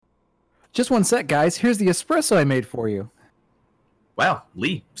Just one sec, guys. Here's the espresso I made for you. Wow,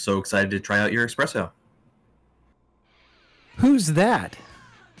 Lee, so excited to try out your espresso. Who's that?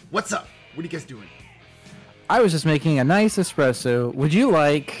 What's up? What are you guys doing? I was just making a nice espresso. Would you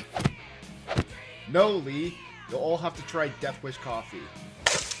like... No, Lee. You'll all have to try Death Wish coffee.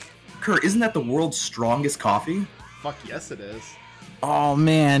 Kurt, isn't that the world's strongest coffee? Fuck yes, it is. Oh,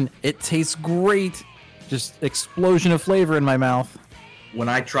 man. It tastes great. Just explosion of flavor in my mouth. When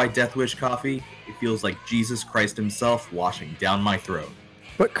I try Death Wish coffee, it feels like Jesus Christ himself washing down my throat.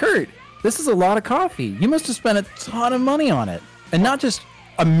 But Kurt, this is a lot of coffee. You must have spent a ton of money on it. And not just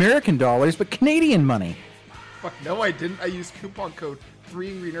American dollars, but Canadian money. Fuck no, I didn't. I used coupon code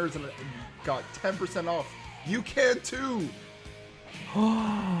 3AngryNerds and got 10% off. You can too!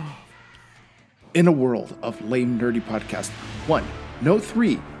 In a world of lame, nerdy podcasts, one, no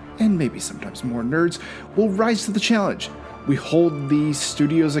three, and maybe sometimes more nerds will rise to the challenge. We hold these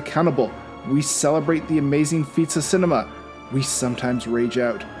studios accountable. We celebrate the amazing feats of cinema. We sometimes rage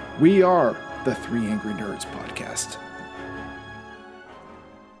out. We are the 3 Angry Nerds podcast.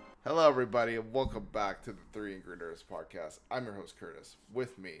 Hello, everybody, and welcome back to the 3 Angry Nerds podcast. I'm your host, Curtis.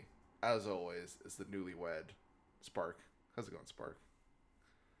 With me, as always, is the newlywed, Spark. How's it going, Spark?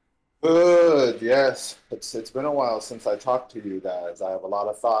 Good, yes. It's been a while since I talked to you guys. I have a lot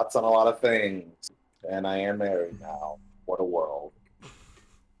of thoughts on a lot of things, and I am married now. What a world.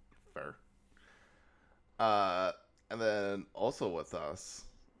 Fair. And then also with us,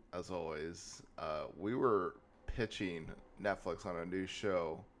 as always, we were pitching Netflix on a new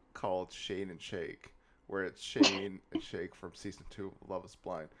show called Shane and Shake, where it's Shane and Shake from season 2 of Love is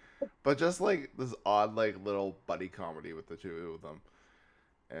Blind, but just like this odd like little buddy comedy with the two of them.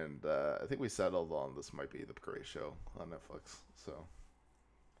 And I think we settled on this might be the great show on Netflix. So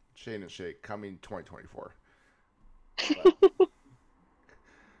Shane and Shake coming 2024.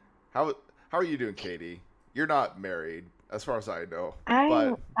 How are you doing, Katie? You're not married, as far as I know.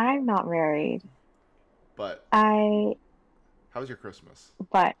 I'm not married. But how was your Christmas?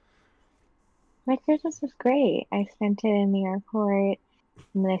 But my Christmas was great. I spent it in the airport,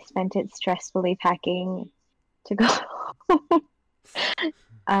 and then I spent it stressfully packing to go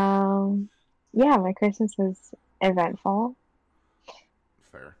home. Yeah, my Christmas was eventful.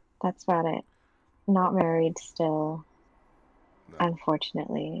 Fair. That's about it. Not married still. No.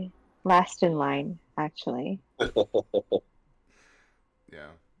 Unfortunately. Last in line, actually.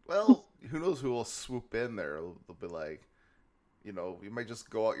 Yeah. Well, who knows who will swoop in there. They'll be like, you know, you might just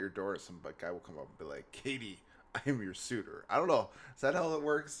go out your door and some guy will come up and be like, Katie, I am your suitor. I don't know. Is that how it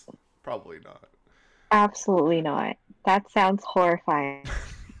works? Probably not. Absolutely not. That sounds horrifying.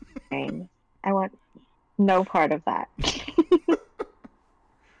 I want no part of that.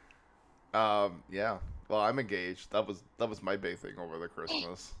 Yeah. Well, I'm engaged. That was my big thing over the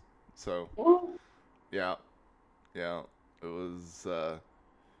Christmas. So, yeah. It was,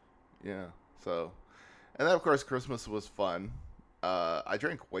 yeah. So, and then of course Christmas was fun. I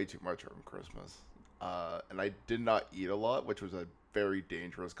drank way too much on Christmas, and I did not eat a lot, which was a very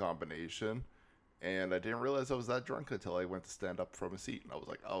dangerous combination. And I didn't realize I was that drunk until I went to stand up from a seat, and I was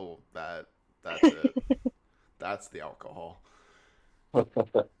like, "Oh, that's it. That's the alcohol." But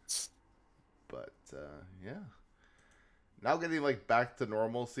yeah. Now getting like back to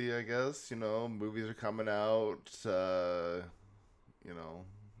normalcy, I guess. You know, movies are coming out. You know,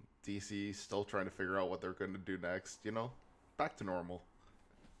 DC still trying to figure out what they're going to do next. You know, back to normal.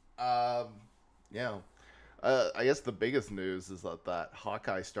 Yeah. I guess the biggest news is that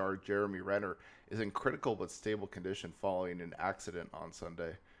Hawkeye star Jeremy Renner is in critical but stable condition following an accident on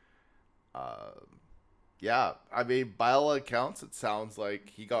Sunday. Yeah, I mean, by all accounts, it sounds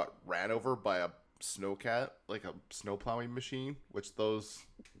like he got ran over by a snowcat, like a snow plowing machine, which those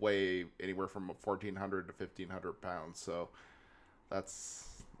weigh anywhere from 1,400 to 1,500 pounds. So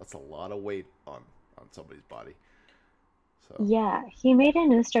that's a lot of weight on somebody's body. So Yeah, he made an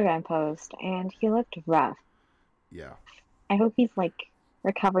Instagram post and he looked rough. yeah. I hope he's like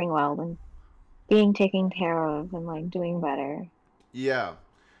recovering well and being taken care of and like doing better. Yeah.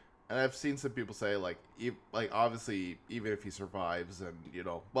 And I've seen some people say like obviously even if he survives and you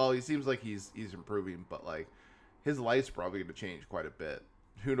know, well, he seems like he's improving, but like his life's probably going to change quite a bit.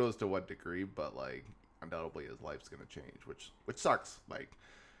 Who knows to what degree, but like undoubtedly his life's going to change, which sucks. Like,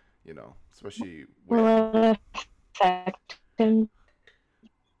 you know, especially with... Will it affect him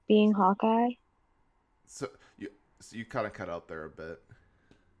being Hawkeye? So you kind of cut out there a bit.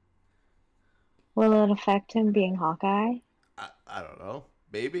 Will it affect him being Hawkeye? I don't know.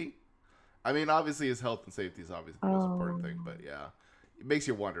 Maybe. I mean, obviously his health and safety is obviously the most important thing, but yeah, it makes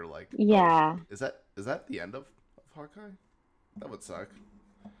you wonder. Like, yeah, is that the end of Hawkeye? That would suck.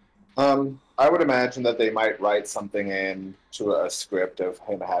 I would imagine that they might write something in to a script of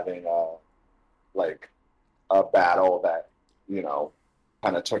him having like a battle that, you know,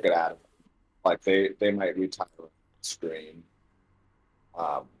 kind of took it out of him. Like they might retire on screen.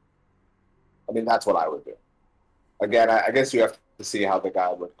 Um, I mean, that's what I would do. Again, I guess you have to see how the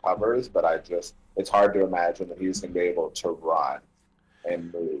guy recovers, but it's hard to imagine that he's going to be able to run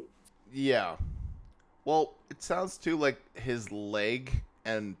and move. Yeah. Well, it sounds too like his leg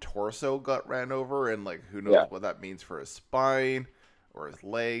and torso got ran over, and like who knows Yeah. what that means for his spine or his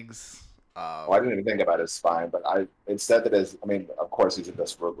legs. Well, I didn't even think about his spine, but it said that I mean, of course, these are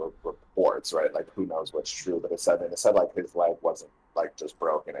just reports, right? Like, who knows what's true? But it said like his leg wasn't like just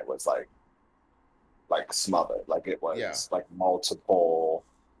broken; it was like smothered, like it was Yeah. like multiple,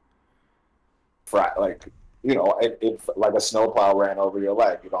 like you know, it like a snowplow ran over your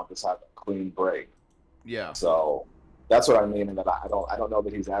leg. You don't just have a clean break. Yeah. So that's what I mean, and that I don't know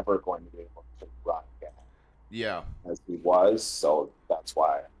that he's ever going to be able to run again Yeah. as he was. So that's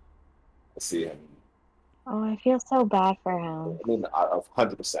why I see him. Oh, I feel so bad for him. I mean,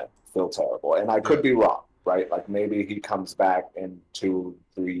 100% feel terrible, and I could be wrong, right? Like maybe he comes back in 2-3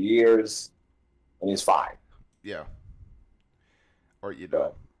 years, and he's fine. Yeah. Or you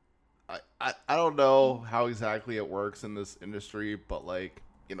know, I don't know how exactly it works in this industry, but like,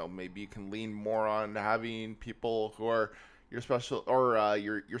 you know, maybe you can lean more on having people who are your special or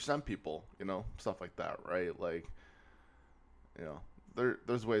your stunt people, you know, stuff like that, right? Like, you know,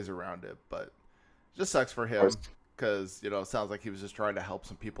 there's ways around it, but it just sucks for him because, you know, it sounds like he was just trying to help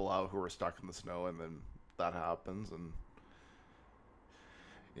some people out who were stuck in the snow, and then that happens. And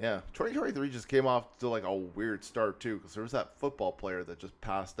yeah, 2023 just came off to like a weird start too, because there was that football player that just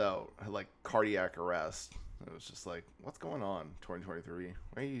passed out, had like cardiac arrest. It was just like, what's going on, 2023?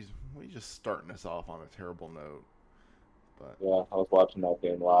 Why are you just starting us off on a terrible note? But Yeah, I was watching that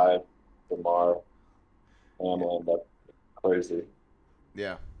game live. Damar Hamlin, that's crazy.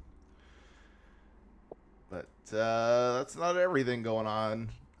 yeah, but that's not everything going on.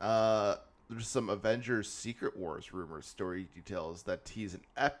 There's some Avengers Secret Wars rumors, story details that tease an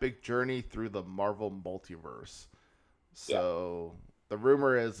epic journey through the Marvel multiverse. So the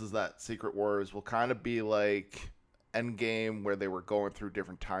rumor is that Secret Wars will kind of be like Endgame, where they were going through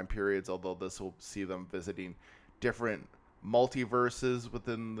different time periods, although this will see them visiting different multiverses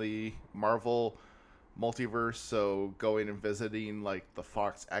within the Marvel multiverse. So going and visiting like the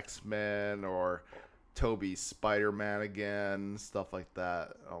Fox X-Men or Toby's Spider-Man again, stuff like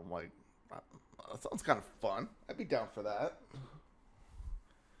that. I'm like, that sounds kind of fun. I'd be down for that.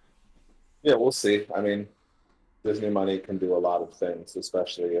 Yeah, we'll see. I mean, Disney money can do a lot of things,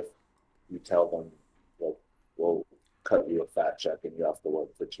 especially if you tell them, like, we'll cut you a fat check and you have to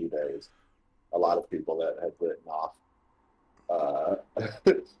work for 2 days. A lot of people that have written off,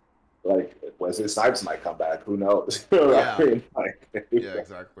 like Wesley Snipes might come back. Who knows? Yeah. I mean, like, Yeah,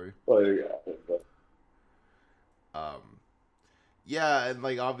 exactly. but Yeah, and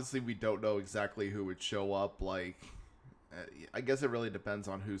like obviously we don't know exactly who would show up. Like, I guess it really depends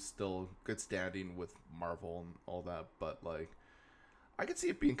on who's still good standing with Marvel and all that. But like, I could see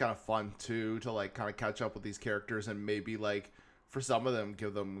it being kind of fun too to like kind of catch up with these characters and maybe like for some of them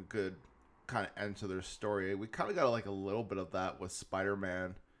give them a good kind of end to their story. We kind of got like a little bit of that with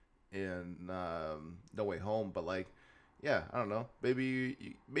Spider-Man in No Way Home, but like, yeah, I don't know. Maybe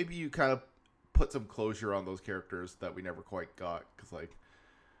you kind of put some closure on those characters that we never quite got, because like,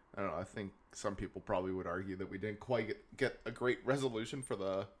 I don't know, I think some people probably would argue that we didn't quite get a great resolution for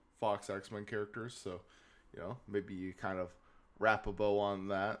the Fox X-Men characters. So, you know, maybe you kind of wrap a bow on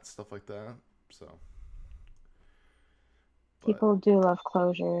that, stuff like that. So People do love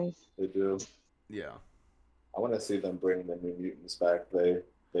closures. they do. yeah, I want to see them bring the New Mutants back. They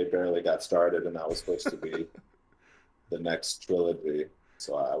barely got started, and that was supposed to be the next trilogy.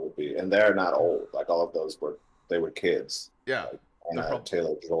 So I would be, and they're not old. Like all of those were kids. yeah, Like, They're Anna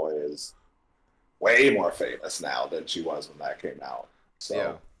Taylor-Joy is way more famous now than she was when that came out. So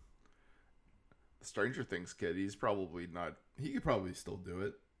yeah. Stranger Things kid, he's probably not. He could probably still do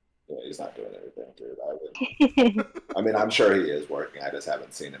it. yeah, he's not doing anything, dude. I mean, I'm sure he is working. I just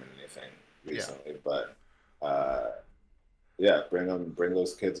haven't seen him in anything recently. But yeah, bring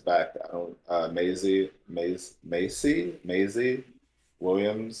those kids back. I don't. Macy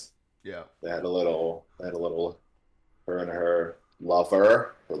Williams. Yeah, They had a little. Her and her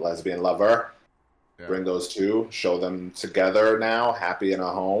lover, her lesbian lover. yeah. Bring those two. Show them together now, happy in a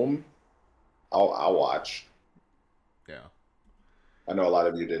home. I'll watch. Yeah. I know a lot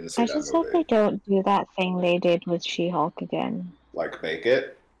of you didn't see I that just hope movie. they don't do that thing they did with She-Hulk again. Like make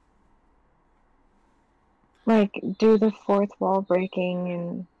it. Like, do the fourth wall breaking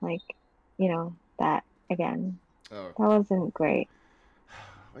and, like, that again. Oh, That wasn't great.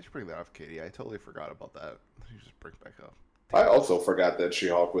 why'd you bring that up, Katie? I totally forgot about that. You just bring it back up. I also forgot that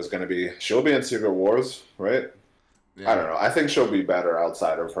She-Hulk was going to be. She'll be in Secret Wars, right? Yeah. I don't know. I think she'll be better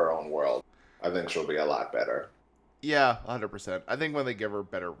outside of her own world. I think she'll be a lot better. Yeah, 100%. I think when they give her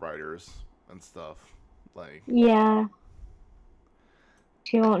better writers and stuff, like, Yeah.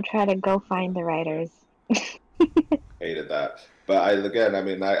 She won't try to go find the writers. Hated that. But I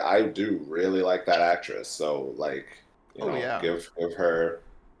mean, I do really like that actress. So like, Oh, yeah. give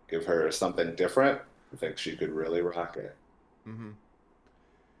her something different. I think she could really rock it. mm-hmm.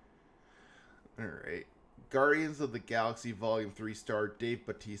 All right. Guardians of the Galaxy Volume 3 star Dave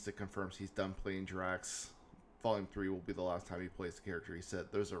Bautista confirms he's done playing Drax. Volume 3 will be the last time he plays the character. He said,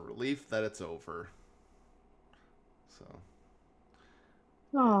 "There's a relief that it's over." So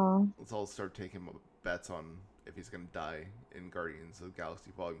Oh, let's all start taking bets on if he's going to die in Guardians of the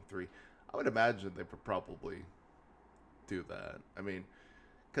Galaxy Volume 3. I would imagine they would probably do that. I mean,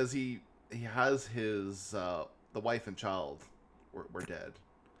 because he has his the wife and child were dead,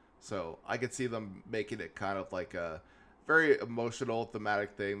 so I could see them making it kind of like a very emotional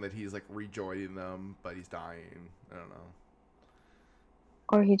thematic thing that he's like rejoining them, but he's dying. I don't know.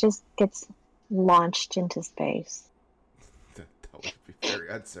 or he just gets launched into space. That would be very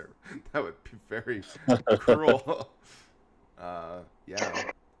uncertain. That would be very cruel. Yeah.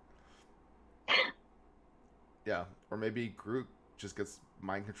 Yeah, or maybe Groot just gets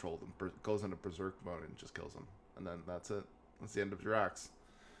mind controlled and goes into berserk mode and just kills him, and then that's it. That's the end of Drax.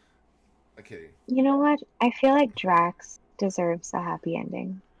 Okay. You know what? I feel like Drax deserves a happy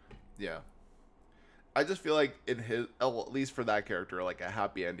ending. Yeah. I just feel like in his, well, at least for that character, like a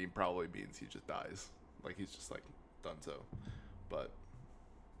happy ending probably means he just dies. Like he's just like done so. But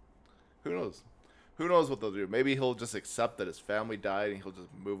who knows? Who knows what they'll do? Maybe he'll just accept that his family died and he'll just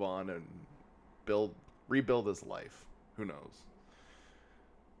move on and rebuild his life. Who knows?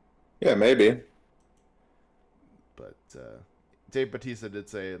 Yeah, maybe. But Dave Bautista did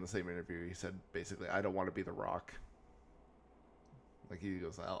say in the same interview, he said basically, "I don't want to be The Rock." Like he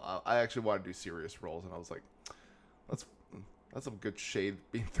goes, I actually want to do serious roles, and I was like, that's some good shade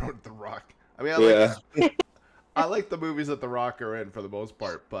being thrown at The Rock. I mean, I like the movies that The Rock are in for the most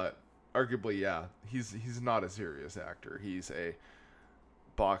part, but arguably, yeah, he's not a serious actor. He's a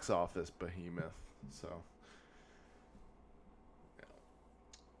box office behemoth. So,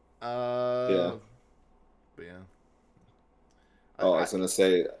 yeah. But yeah. I was gonna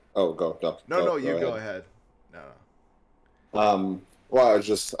say. Oh, go. No, you go ahead. No. Well,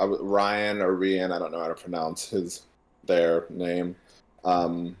 Ryan or Rian, I don't know how to pronounce their name.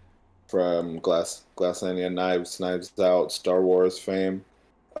 From Glass Onion, Knives Out, Star Wars fame,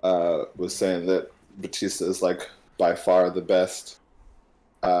 was saying that Batista is like by far the best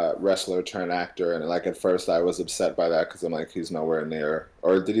wrestler turned actor, and like at first I was upset by that because I'm like, he's nowhere near,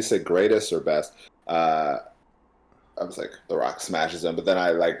 or did he say greatest or best? I was like, The Rock smashes him, but then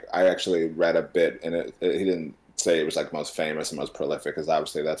I actually read a bit, and he didn't say it was like most famous and most prolific, because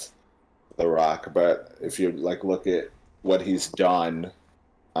obviously that's The Rock. But if you like look at what he's done,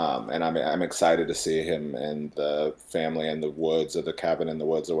 and I'm excited to see him and the family in the woods, or the cabin in the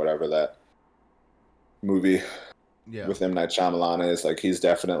woods, or whatever that movie with M. Night Shyamalan is. Like he's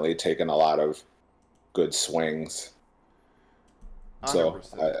definitely taken a lot of good swings. 100%.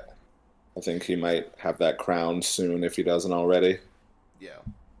 So I think he might have that crown soon if he doesn't already. Yeah.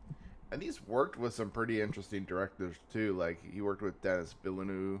 And he's worked with some pretty interesting directors too. Like he worked with Denis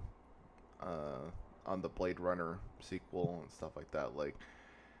Villeneuve on the Blade Runner sequel and stuff like that. Like,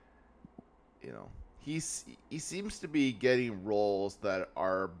 you know, he seems to be getting roles that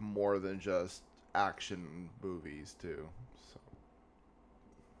are more than just action movies too. So,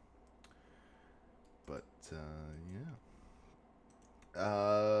 but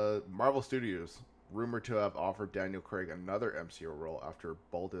yeah. Marvel Studios rumored to have offered Daniel Craig another MCU role after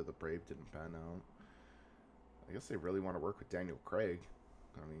Balder the Brave didn't pan out. I guess they really want to work with Daniel Craig.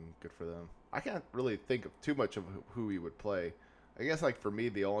 I mean, good for them. I can't really think of too much of who he would play. I guess, like, for me,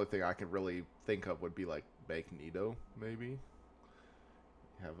 the only thing I can really think of would be, like, Magneto, maybe.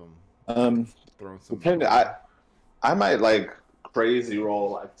 Have him throw some... I might, like, crazy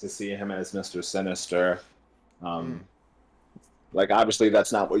roll like to see him as Mr. Sinister. Like, obviously,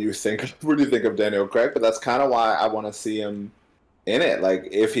 that's not what you think when you think of Daniel Craig, but that's kind of why I want to see him in it. Like,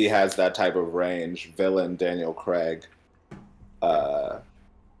 if he has that type of range, villain Daniel Craig.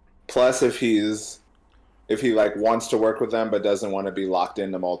 Plus, if he like wants to work with them but doesn't want to be locked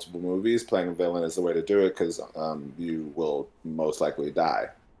into multiple movies, playing a villain is the way to do it, because you will most likely die.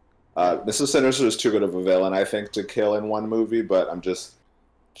 Mrs. Sinister is too good of a villain, I think, to kill in one movie. But I just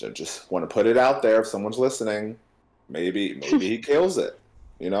want to put it out there. If someone's listening, maybe he kills it.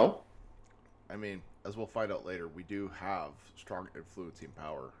 You know, I mean, as we'll find out later, we do have strong influencing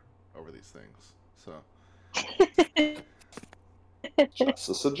power over these things. So, just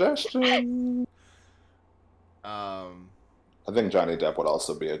a suggestion. I think Johnny Depp would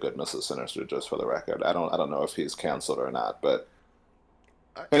also be a good Mrs. Sinister, just for the record. I don't know if he's canceled or not, but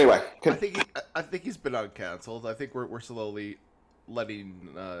anyway, I think he's been uncanceled. I think we're slowly letting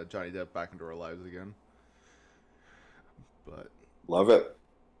Johnny Depp back into our lives again. But love it.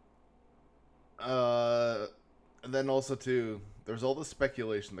 And then also too, there's all the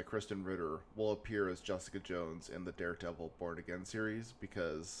speculation that Kristen Ritter will appear as Jessica Jones in the Daredevil Born Again series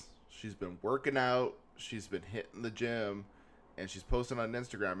because she's been working out, she's been hitting the gym, and she's posting on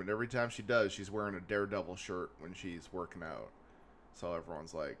Instagram, and every time she does, she's wearing a Daredevil shirt when she's working out. So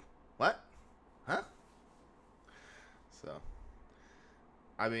everyone's like, what? Huh? So,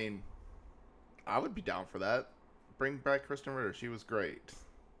 I mean, I would be down for that. Bring back Kristen Ritter. She was great.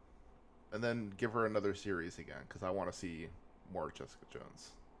 And then give her another series again, because I want to see more Jessica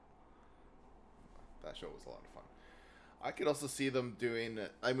Jones. That show was a lot of fun. I could also see them doing,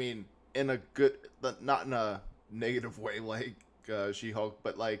 I mean, in a good, not in a negative way like She-Hulk,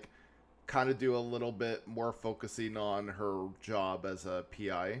 but like kind of do a little bit more focusing on her job as a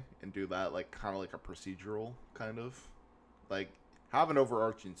PI and do that like kind of like a procedural kind of. Like have an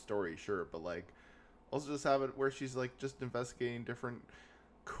overarching story, sure, but like also just have it where she's like just investigating different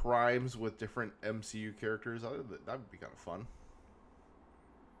crimes with different MCU characters. That would be kind of fun.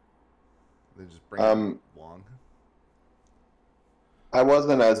 They just bring it along. I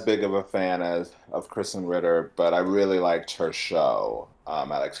wasn't as big of a fan of Kristen Ritter, but I really liked her show. I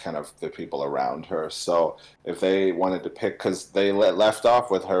liked kind of the people around her. So if they wanted to pick, because they left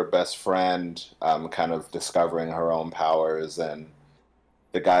off with her best friend kind of discovering her own powers, and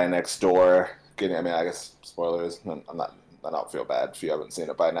the guy next door getting, I mean, I guess spoilers, I don't feel bad if you haven't seen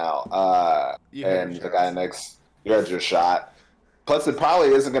it by now. And the guy next, you had your shot. Plus, it probably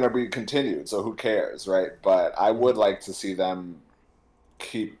isn't going to be continued, so who cares, right? But I would like to see them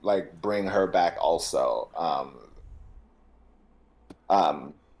bring her back also.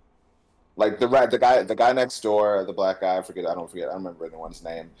 Like the guy next door, the black guy, I don't remember anyone's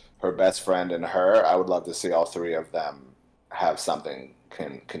name. Her best friend and her. I would love to see all three of them have something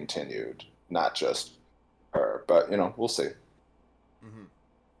continued, not just her. But we'll see. Mm-hmm.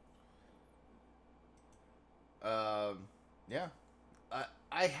 Yeah.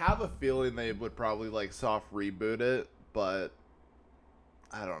 I have a feeling they would probably like soft reboot it, but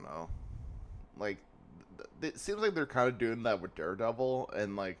I don't know. Like, it seems like they're kind of doing that with Daredevil,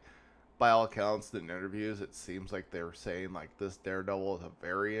 and like, by all accounts, in interviews, it seems like they're saying like this Daredevil is a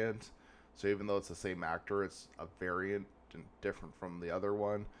variant. So even though it's the same actor, it's a variant and different from the other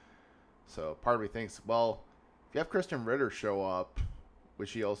one. So part of me thinks, well, if you have Kristen Ritter show up, would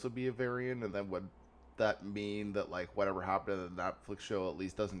she also be a variant? And then would that mean that like whatever happened in the Netflix show at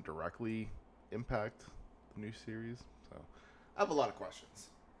least doesn't directly impact the new series? So I have a lot of questions,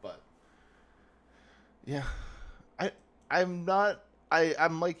 but yeah, I'm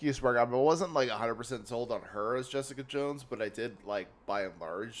like you, Spark. I wasn't like 100% sold on her as Jessica Jones, but I did like by and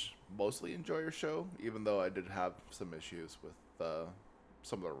large mostly enjoy her show, even though I did have some issues with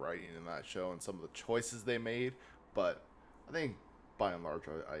some of the writing in that show and some of the choices they made. But I think by and large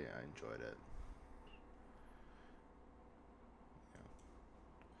I enjoyed it.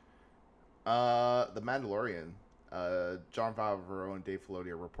 The Mandalorian. Jon Favreau and Dave Filoni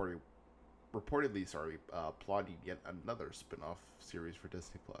are reportedly plotting yet another spin-off series for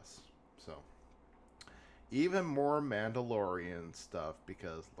Disney Plus. So, even more Mandalorian stuff,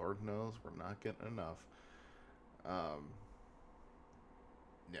 because Lord knows we're not getting enough.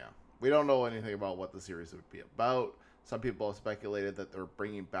 Yeah, we don't know anything about what the series would be about. Some people have speculated that they're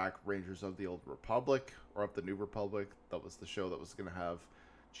bringing back Rangers of the Old Republic, or of the New Republic. That was the show that was going to have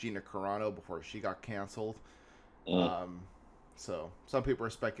Gina Carano before she got canceled. So some people are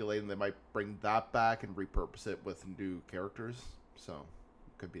speculating they might bring that back and repurpose it with new characters. So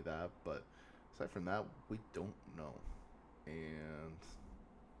it could be that, but aside from that, we don't know. And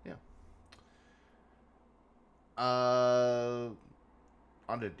yeah.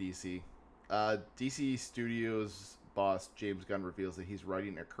 On to DC. DC Studios boss James Gunn reveals that he's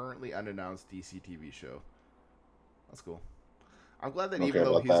writing a currently unannounced DC TV show. That's cool. I'm glad that even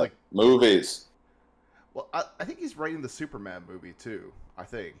though he's like movies. Well, I think he's writing the Superman movie too. I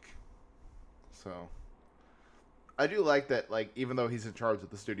think. So, I do like that. Like, even though he's in charge of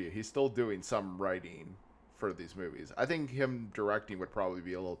the studio, he's still doing some writing for these movies. I think him directing would probably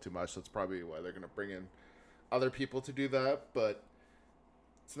be a little too much. That's probably why they're going to bring in other people to do that. But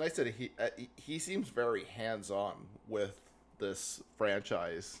it's nice that he seems very hands-on with this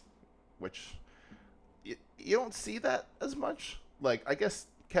franchise, which you don't see that as much. Like, I guess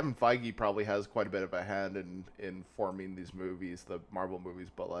Kevin Feige probably has quite a bit of a hand in forming these movies, the Marvel movies,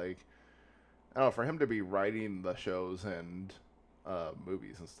 but like, I don't know, for him to be writing the shows and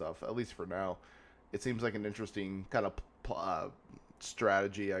movies and stuff, at least for now, it seems like an interesting kind of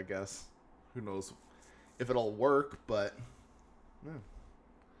strategy, I guess. Who knows if it'll work, but yeah.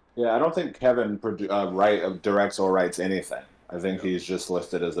 Yeah, I don't think Kevin directs or writes anything. I think he's just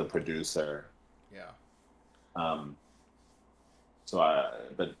listed as a producer. Yeah.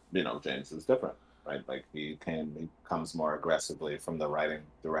 But James is different, right? Like he comes more aggressively from the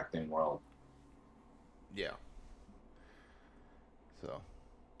directing world. Yeah. So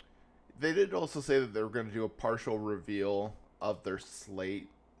they did also say that they were going to do a partial reveal of their slate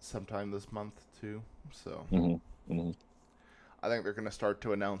sometime this month too. So I think they're going to start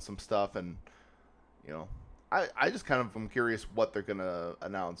to announce some stuff, and I just kind of am curious what they're going to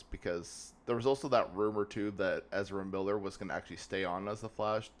announce, because there was also that rumor too that Ezra Miller was going to actually stay on as the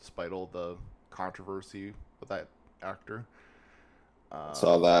Flash despite all the controversy with that actor.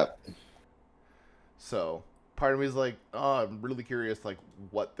 Saw that. So part of me is like, oh, I'm really curious, like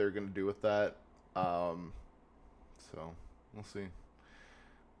what they're gonna do with that. So we'll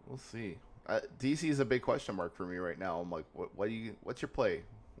see. DC is a big question mark for me right now. I'm like, what's your play?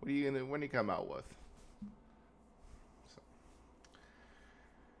 When do you come out with? So.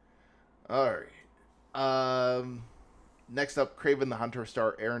 All right. Next up, Kraven the Hunter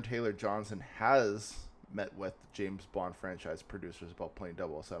star Aaron Taylor Johnson has met with James Bond franchise producers about playing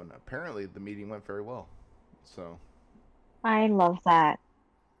 007. Apparently, the meeting went very well. So, I love that.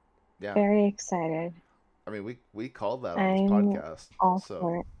 yeah, Very excited. I mean, we called that on this I'm podcast. all So,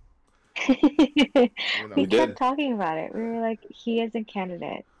 for it. we We kept talking about it. We were like, he is a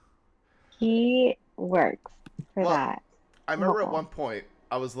candidate. He works for that. I remember at role. one point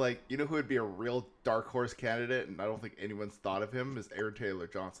I was like, who would be a real dark horse candidate, and I don't think anyone's thought of him, is Aaron Taylor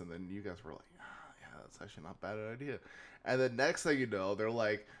Johnson. Then you guys were like, yeah, that's actually not a bad idea. And the next thing you know, they're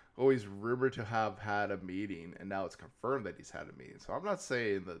like, oh, he's rumored to have had a meeting, and now it's confirmed that he's had a meeting. So I'm not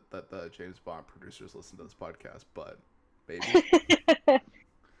saying that the James Bond producers listen to this podcast, but maybe.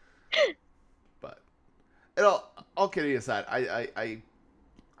 But all kidding aside, I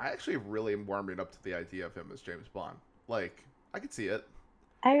actually really am warming up to the idea of him as James Bond. Like, I could see it.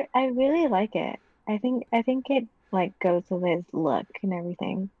 I really like it. I think it like goes with his look and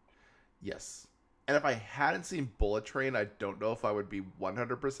everything. Yes. And if I hadn't seen Bullet Train, I don't know if I would be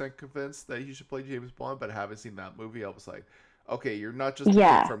 100% convinced that he should play James Bond. But having seen that movie, I was like, okay, you're not just a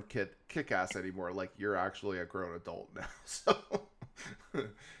kid from Kick-Ass anymore. Like, you're actually a grown adult now. So,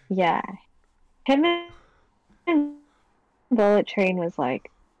 yeah, him and Bullet Train was like,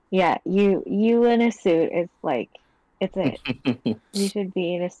 yeah, you in a suit is like, it's it. You should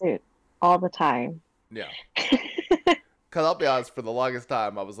be in a suit all the time. Yeah. Because I'll be honest, for the longest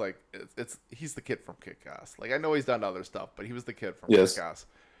time, I was like, he's the kid from Kick-Ass. Like, I know he's done other stuff, but he was the kid from Kick-Ass.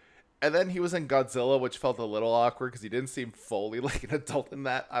 And then he was in Godzilla, which felt a little awkward because he didn't seem fully like an adult in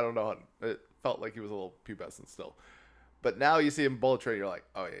that. I don't know. It felt like he was a little pubescent still. But now you see him in Bullet Train, you're like,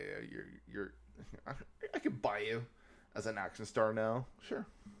 oh, yeah, you're I could buy you as an action star now. Sure.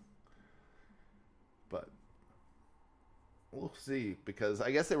 But we'll see, because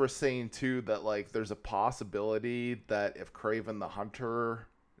I guess they were saying too that like there's a possibility that if Kraven the Hunter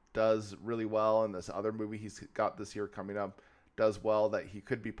does really well and this other movie he's got this year coming up does well, that he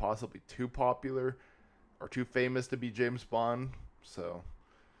could be possibly too popular or too famous to be James Bond. So,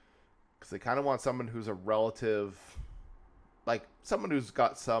 because they kind of want someone who's a relative, like someone who's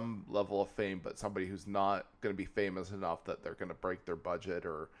got some level of fame, but somebody who's not going to be famous enough that they're going to break their budget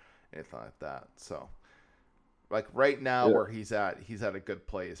or anything like that. So, like right now where he's at a good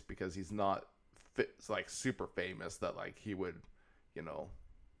place because he's not like super famous that like he would,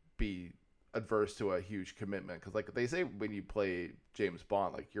 be adverse to a huge commitment. Because like they say when you play James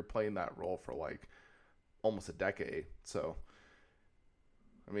Bond, like you're playing that role for like almost a decade. So,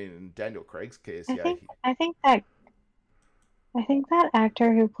 I mean, in Daniel Craig's case, I think that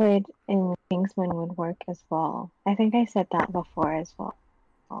actor who played in Kingsman would work as well. I think I said that before as well.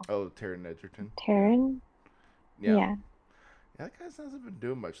 Oh, Taron Egerton. Taron? Yeah. That guy hasn't been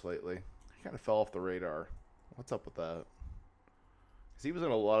doing much lately. He kind of fell off the radar. What's up with that? Because he was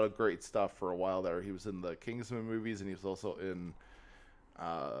in a lot of great stuff for a while there. He was in the Kingsman movies, and he was also in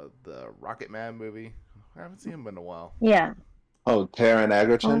the Rocket Man movie. I haven't seen him in a while. Yeah. Oh, Taron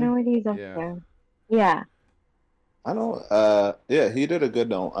Egerton? I wonder what he's up to. Yeah. I don't. Yeah, he did a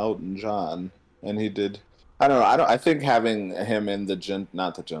good Elton John, and he did. I don't know. I don't. I think having him in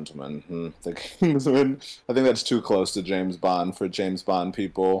not the gentleman, the Kingsman. I think that's too close to James Bond for James Bond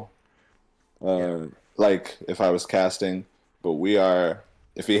people. Yeah. Like if I was casting, but we are.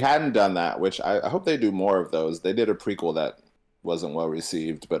 If he hadn't done that, which I hope they do more of those. They did a prequel that wasn't well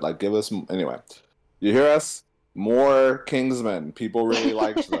received, but like give us anyway. You hear us? More Kingsmen. People really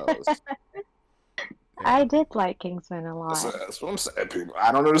liked those. I did like Kingsman a That's, lot. that's what I'm saying. People,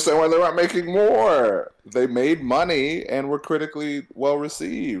 I don't understand why they're not making more. They made money and were critically well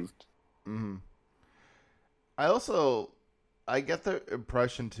received. Hmm. I also I get the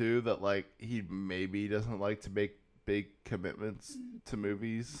impression too that like he maybe doesn't like to make big commitments to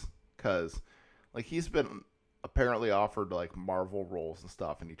movies because like he's been apparently offered like Marvel roles and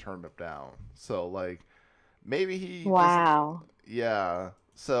stuff and he turned them down. So like maybe he doesn't. Wow. Yeah.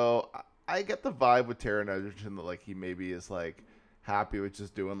 So I get the vibe with Taron Egerton that like he maybe is like happy with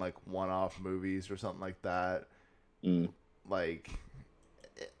just doing like one-off movies or something like that. Mm. Like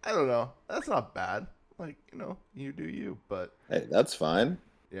I don't know. That's not bad. Like you do you. But Hey, that's fine.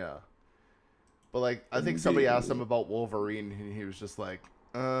 yeah. But like I think somebody asked him about Wolverine and he was just like,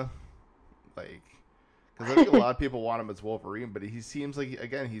 like. Because I think a lot of people want him as Wolverine, but he seems like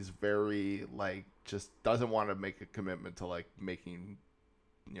again he's very like just doesn't want to make a commitment to like making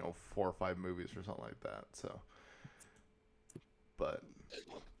 4 or 5 movies or something like that. So, but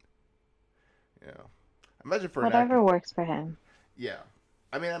yeah, imagine for an Whatever actor. works for him. Yeah,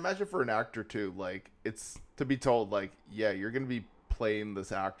 I mean, imagine for an actor too. Like it's to be told like, yeah, you're gonna be playing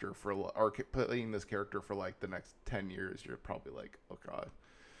this actor for or playing this character for like the next 10 years. You're probably like, oh god,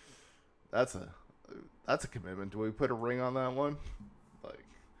 that's a commitment. Do we put a ring on that one? Like,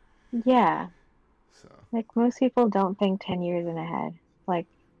 Yeah. so. Like most people don't think 10 years in ahead. Like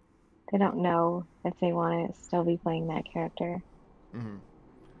they don't know if they want to still be playing that character. Mm-hmm.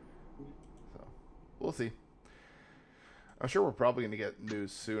 So we'll see. I'm sure we're probably going to get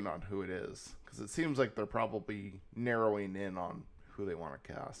news soon on who it is because it seems like they're probably narrowing in on who they want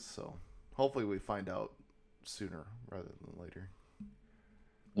to cast. So hopefully we find out sooner rather than later.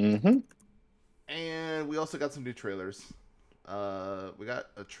 Mm-hmm. And we also got some new trailers. We got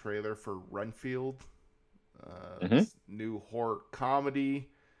a trailer for Renfield, this new horror comedy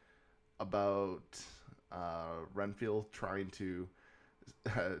about Renfield trying to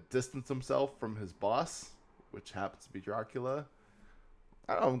distance himself from his boss, which happens to be Dracula.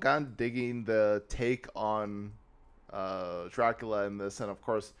 I don't know, I'm kind of digging the take on Dracula in this, and of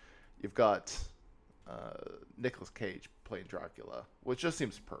course, you've got Nicolas Cage playing Dracula, which just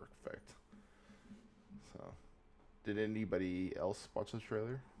seems perfect. So, did anybody else watch this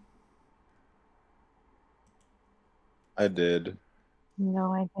trailer? I did.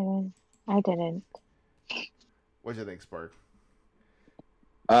 No, I didn't. I didn't. What do you think, Spark?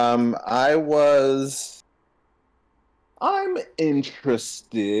 I was. I'm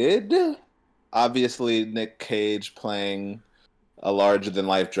interested. Obviously, Nick Cage playing a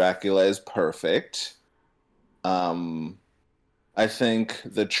larger-than-life Dracula is perfect. I think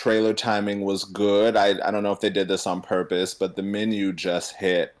the trailer timing was good. I don't know if they did this on purpose, but the menu just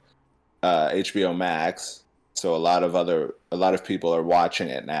hit HBO Max, so a lot of people are watching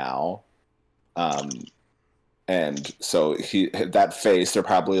it now. And so that face, they're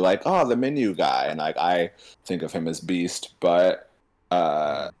probably like, oh, the menu guy, and like I think of him as Beast, but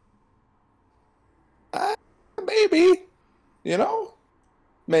maybe,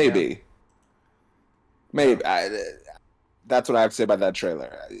 maybe. That's what I have to say about that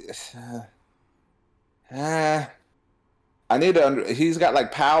trailer. I need to. He's got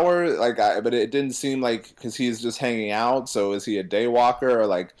like power, but it didn't seem like because he's just hanging out. So is he a daywalker or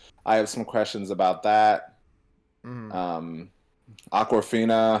like? I have some questions about that. Mm-hmm.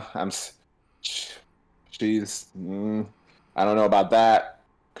 Aquafina, she's. I don't know about that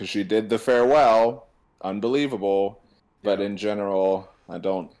because she did the farewell, unbelievable. But in general, I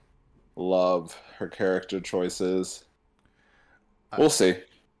don't love her character choices. We'll see.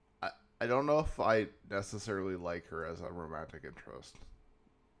 I don't know if I necessarily like her as a romantic interest.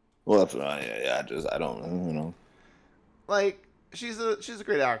 Well, that's I don't. Like she's a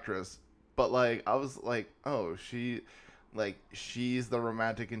great actress, but like I was like, oh, she's the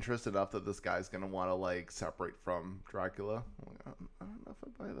romantic interest enough that this guy's gonna want to like separate from Dracula. I don't know if I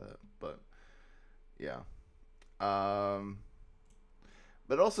buy that, but yeah.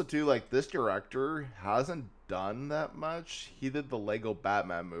 But also too, like this director hasn't done that much. He did the Lego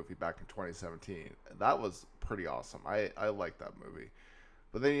Batman movie back in 2017. That was pretty awesome. I liked that movie.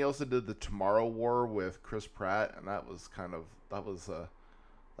 But then he also did the Tomorrow War with Chris Pratt, and that was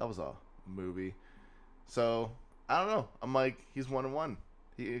a movie. So I don't know. I'm like, he's 1-1.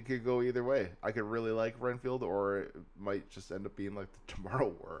 It could go either way. I could really like Renfield, or it might just end up being like the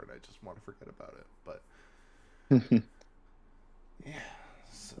Tomorrow War, and I just want to forget about it. But yeah,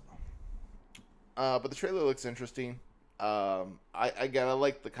 so. But the trailer looks interesting. I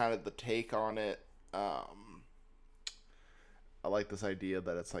like the kind of the take on it. I like this idea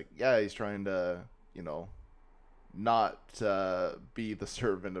that it's like, yeah, he's trying to, not be the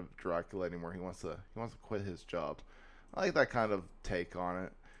servant of Dracula anymore. He wants to quit his job. I like that kind of take on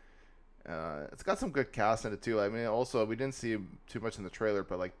it. It's got some good cast in it too. I mean, also we didn't see him too much in the trailer,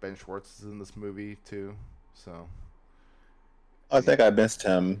 but like Ben Schwartz is in this movie too. So I think I missed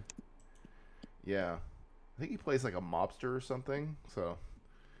him. yeah, I think he plays like a mobster or something. So,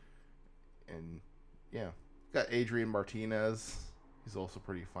 and yeah, got Adrian Martinez. He's also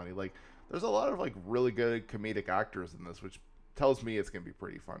pretty funny. Like, there's a lot of like really good comedic actors in this, which tells me it's gonna be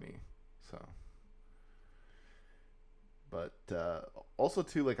pretty funny. So, but also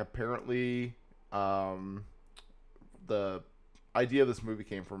too, like apparently, the idea of this movie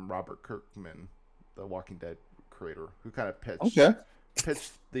came from Robert Kirkman, the Walking Dead creator, who kind of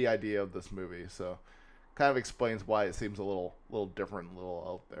pitched the idea of this movie. So, kind of explains why it seems a little different, a little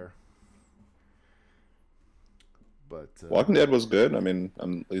out there. But Walking Dead was good. I mean,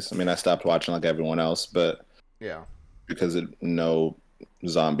 I stopped watching like everyone else, but yeah, because no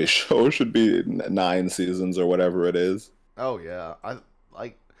zombie show should be 9 seasons or whatever it is. Oh yeah, I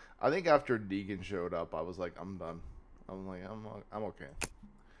think after Negan showed up, I was like, I'm done. I'm okay.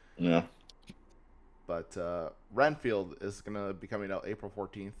 Yeah. But Renfield is gonna be coming out April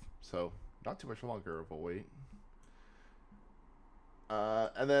 14th, so not too much longer of a wait.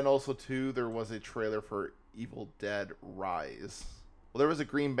 And then also too, there was a trailer for Evil Dead Rise. Well, there was a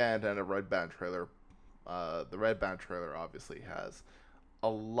green band and a red band trailer. The red band trailer obviously has a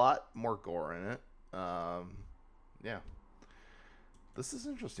lot more gore in it. Yeah, this is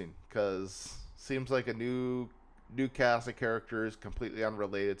interesting because seems like a new cast of characters, completely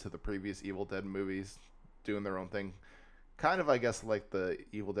unrelated to the previous Evil Dead movies, doing their own thing. Kind of, I guess, like the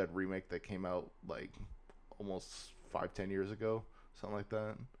Evil Dead remake that came out like almost 5-10 years ago, something like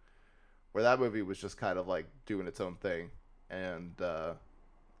that. Where that movie was just kind of like doing its own thing, and I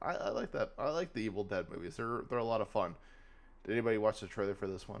like that. I like the Evil Dead movies. They're a lot of fun. Did anybody watch the trailer for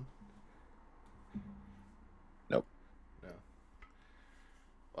this one? Nope. No.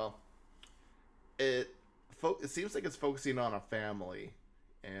 Well, it seems like it's focusing on a family,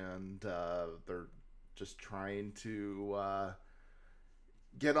 and they're just trying to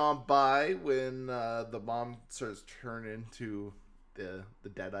get on by when the mom starts to turn into the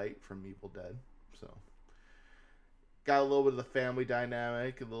Deadite from Evil Dead. So got a little bit of the family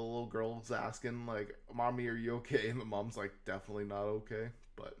dynamic. The little girl's asking like, "Mommy, are you okay?" And the mom's like, "Definitely not okay."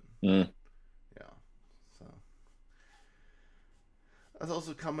 But yeah, so that's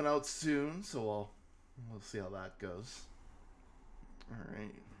also coming out soon. So we'll see how that goes. All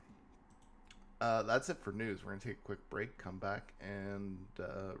right. That's it for news. We're gonna take a quick break, come back, and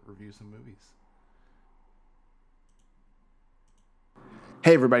review some movies.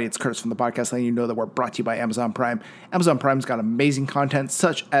 Hey everybody, it's Curtis from the podcast letting you know that we're brought to you by Amazon Prime. Amazon Prime's got amazing content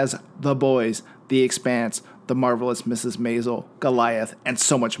such as The Boys, The Expanse, The Marvelous Mrs. Maisel, Goliath, and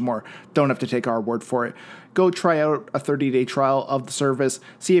so much more. Don't have to take our word for it. Go try out a 30-day trial of the service.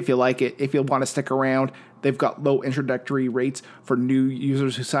 See if you like it. If you want to stick around, they've got low introductory rates for new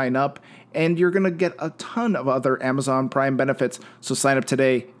users who sign up. And you're going to get a ton of other Amazon Prime benefits. So sign up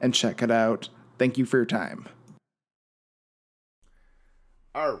today and check it out. Thank you for your time.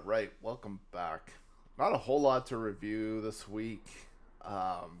 All right, welcome back. Not a whole lot to review this week.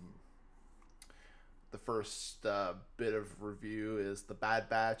 The first bit of review is The Bad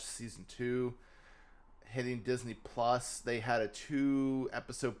Batch Season 2 hitting Disney Plus. They had a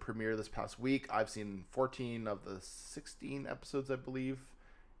 2-episode premiere this past week. I've seen 14 of the 16 episodes, I believe,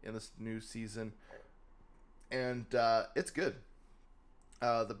 in this new season. And it's good.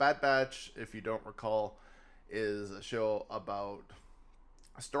 The Bad Batch, if you don't recall, is a show about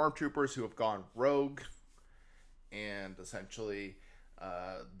stormtroopers who have gone rogue, and essentially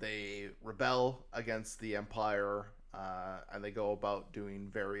they rebel against the Empire, and they go about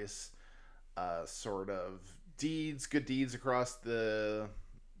doing various sort of good deeds across the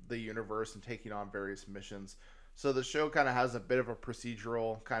universe and taking on various missions. So the show kind of has a bit of a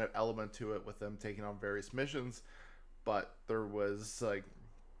procedural kind of element to it with them taking on various missions, but there was like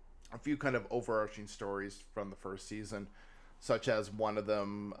a few kind of overarching stories from the first season, such as one of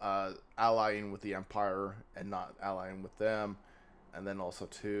them allying with the Empire and not allying with them. And then also,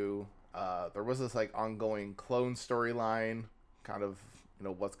 too, there was this, like, ongoing clone storyline, kind of,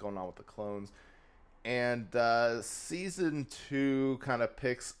 what's going on with the clones. And season 2 kind of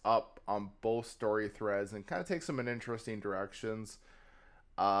picks up on both story threads and kind of takes them in interesting directions.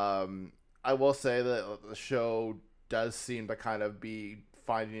 I will say that the show does seem to kind of be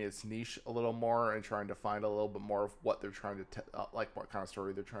finding its niche a little more and trying to find a little bit more of what they're trying to like what kind of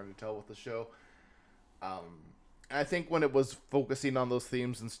story they're trying to tell with the show. And I think when it was focusing on those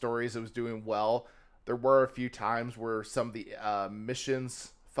themes and stories, it was doing well. There were a few times where some of the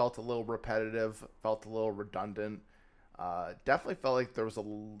missions felt a little repetitive, felt a little redundant. Definitely felt like there was a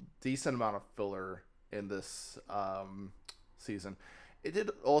decent amount of filler in this season. It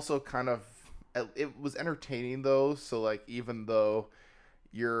did also kind of, it was entertaining though. So like, even though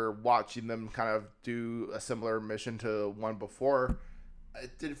you're watching them kind of do a similar mission to one before,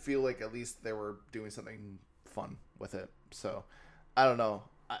 it did feel like at least they were doing something fun with it. So I don't know.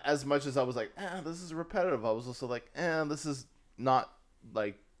 As much as I was like, this is repetitive, I was also like, this is not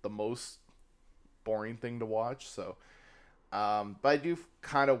like the most boring thing to watch. So, but I do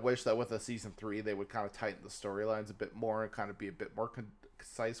kind of wish that with a season 3, they would kind of tighten the storylines a bit more and kind of be a bit more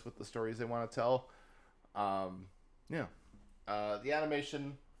concise with the stories they want to tell. The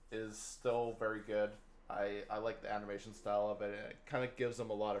animation is still very good. I like the animation style of it. It kind of gives them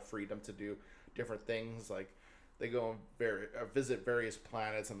a lot of freedom to do different things. Like they go and visit various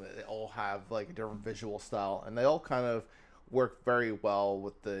planets, and they all have like a different visual style, and they all kind of work very well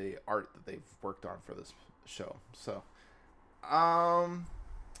with the art that they've worked on for this show. So,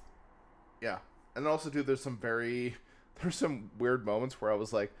 yeah. And also, too, there's some weird moments where I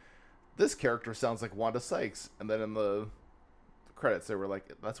was like, this character sounds like Wanda Sykes. And then in the credits, they were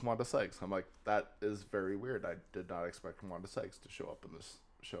like, that's Wanda Sykes. I'm like, that is very weird. I did not expect Wanda Sykes to show up in this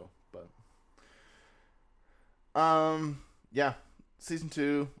show. But, yeah. Season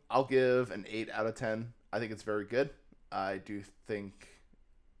 2, I'll give an 8 out of 10. I think it's very good. I do think,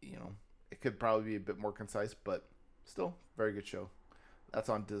 it could probably be a bit more concise, but still, very good show. That's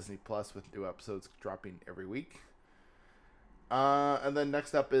on Disney Plus with new episodes dropping every week. And then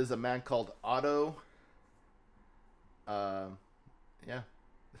next up is A Man Called Otto. Yeah.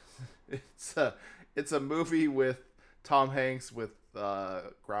 It's a movie with Tom Hanks with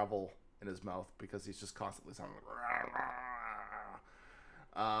gravel in his mouth because he's just constantly sounding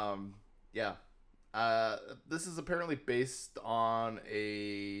like... yeah. This is apparently based on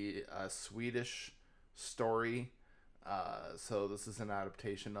a Swedish story. So this is an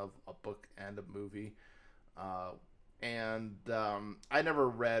adaptation of a book and a movie. And I never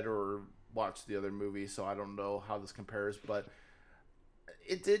read or watched the other movie, so I don't know how this compares, but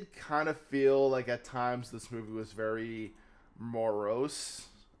it did kind of feel like at times this movie was very morose.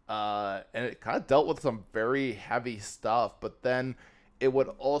 And it kind of dealt with some very heavy stuff, but then it would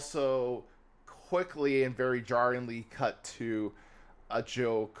also quickly and very jarringly cut to a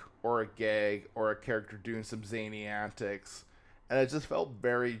joke or a gag or a character doing some zany antics, and it just felt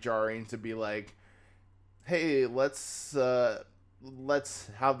very jarring to be like, hey, let's have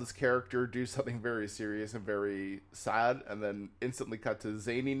this character do something very serious and very sad, and then instantly cut to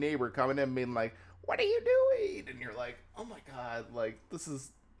zany neighbor coming in being like, what are you doing? And you're like, oh my god, like, this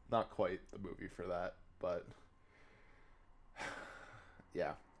is not quite the movie for that. But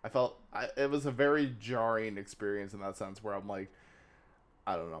yeah, I felt it was a very jarring experience in that sense, where I'm like,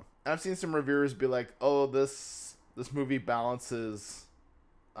 I don't know. And I've seen some reviewers be like, oh, this movie balances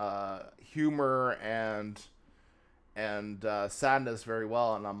humor and sadness very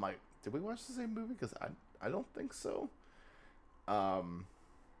well. And I'm like, did we watch the same movie? Because I don't think so. Yeah,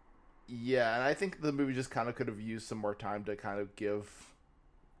 and I think the movie just kind of could have used some more time to kind of give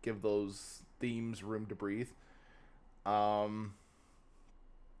those themes room to breathe. Yeah.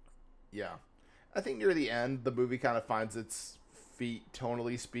 I think near the end, the movie kind of finds its feet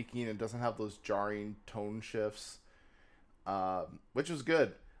tonally speaking and doesn't have those jarring tone shifts, which was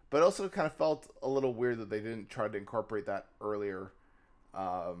good. But also kind of felt a little weird that they didn't try to incorporate that earlier.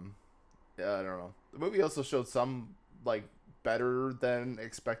 I don't know. The movie also showed some, like, better than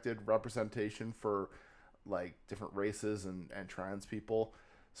expected representation for, like, different races and trans people.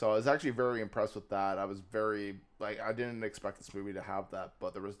 So I was actually very impressed with that. I was very, like, I didn't expect this movie to have that,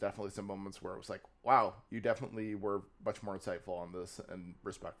 but there was definitely some moments where it was like, wow, you definitely were much more insightful on this and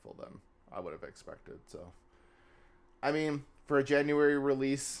respectful than I would have expected. So, I mean, for a January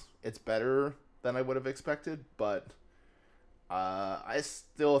release, it's better than I would have expected, but I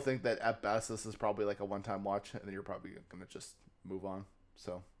still think that at best this is probably like a one-time watch, and then you're probably going to just move on.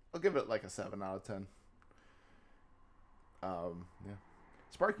 So I'll give it like a 7 out of 10. Yeah.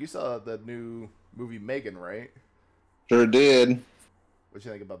 Spark, you saw the new movie Megan, right? Sure did. What you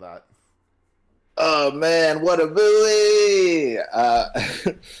think about that? Oh man, what a movie!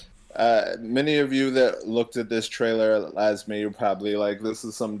 Many of you that looked at this trailer as me, you're probably like, this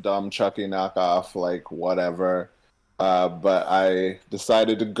is some dumb Chucky knockoff, like whatever. But I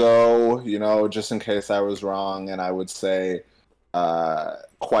decided to go, just in case I was wrong, and I would say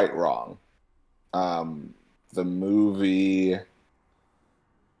quite wrong. The movie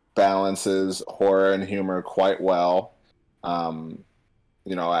balances horror and humor quite well.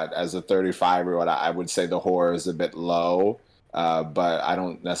 As a 35-year-old, I would say the horror is a bit low. But I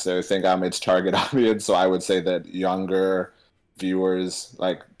don't necessarily think I'm its target audience, so I would say that younger viewers,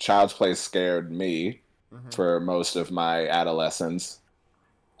 like Child's Play scared me for most of my adolescence.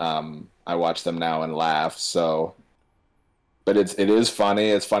 I watch them now and laugh, but it is funny.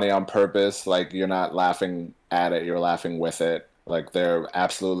 It's funny on purpose. Like, you're not laughing at it, you're laughing with it. Like, they're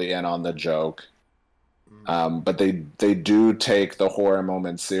absolutely in on the joke. But they do take the horror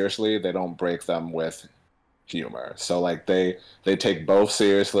moments seriously. They don't break them with humor. So like they take both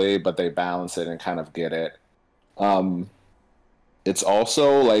seriously, but they balance it and kind of get it. It's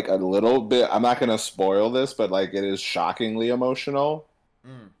also like a little bit, I'm not going to spoil this, but like it is shockingly emotional.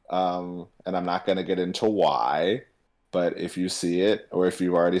 And I'm not going to get into why, but if you see it, or if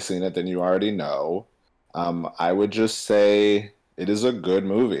you've already seen it, then you already know. I would just say it is a good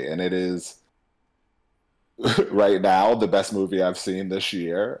movie, and it is right now the best movie I've seen this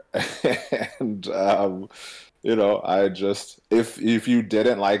year. And I just, if you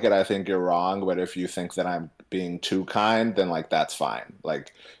didn't like it, I think you're wrong. But if you think that I'm being too kind, then like that's fine.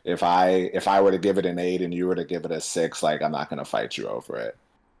 Like if I were to give it an 8 and you were to give it a 6, like I'm not gonna fight you over it.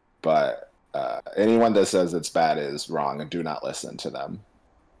 But anyone that says it's bad is wrong, and do not listen to them.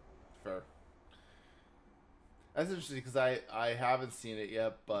 Fair. That's interesting because I haven't seen it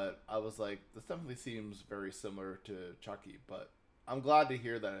yet, but I was like, this definitely seems very similar to Chucky. But I'm glad to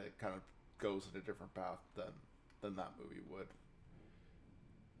hear that it kind of goes in a different path than that movie would.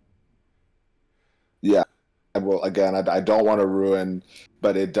 Yeah. Well, again, I don't want to ruin,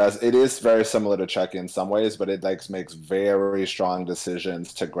 but it is very similar to Chucky in some ways, but it like makes very strong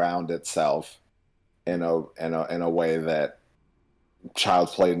decisions to ground itself in a way that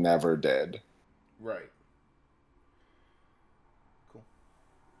Child's Play never did. Right. Cool.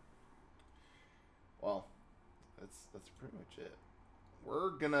 Well, that's pretty much it. We're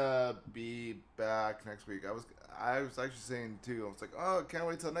gonna be back next week. I was actually saying too, I was like, oh, can't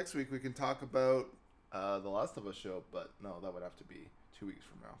wait till next week we can talk about the Last of Us show, but no, that would have to be 2 weeks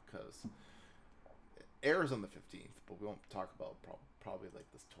from now because it airs on the 15th, but we won't talk about probably like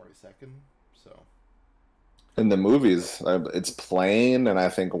this 22nd. So In the movies, it's Plane and I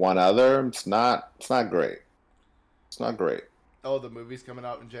think one other. It's not great. It's not great. Oh, the movie's coming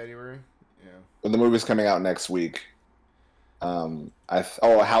out in January. Yeah. The movie's coming out next week. A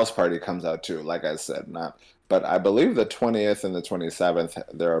House Party comes out too. Like I said, but I believe the 20th and the 27th.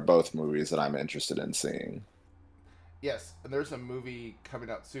 There are both movies that I'm interested in seeing. Yes, and there's a movie coming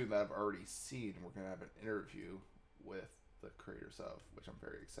out soon that I've already seen. We're gonna have an interview with the creators of, which I'm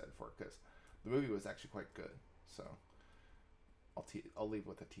very excited for because the movie was actually quite good. So I'll leave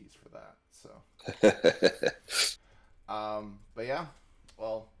with a tease for that. So, but yeah,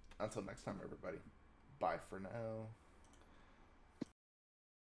 well, until next time, everybody. Bye for now.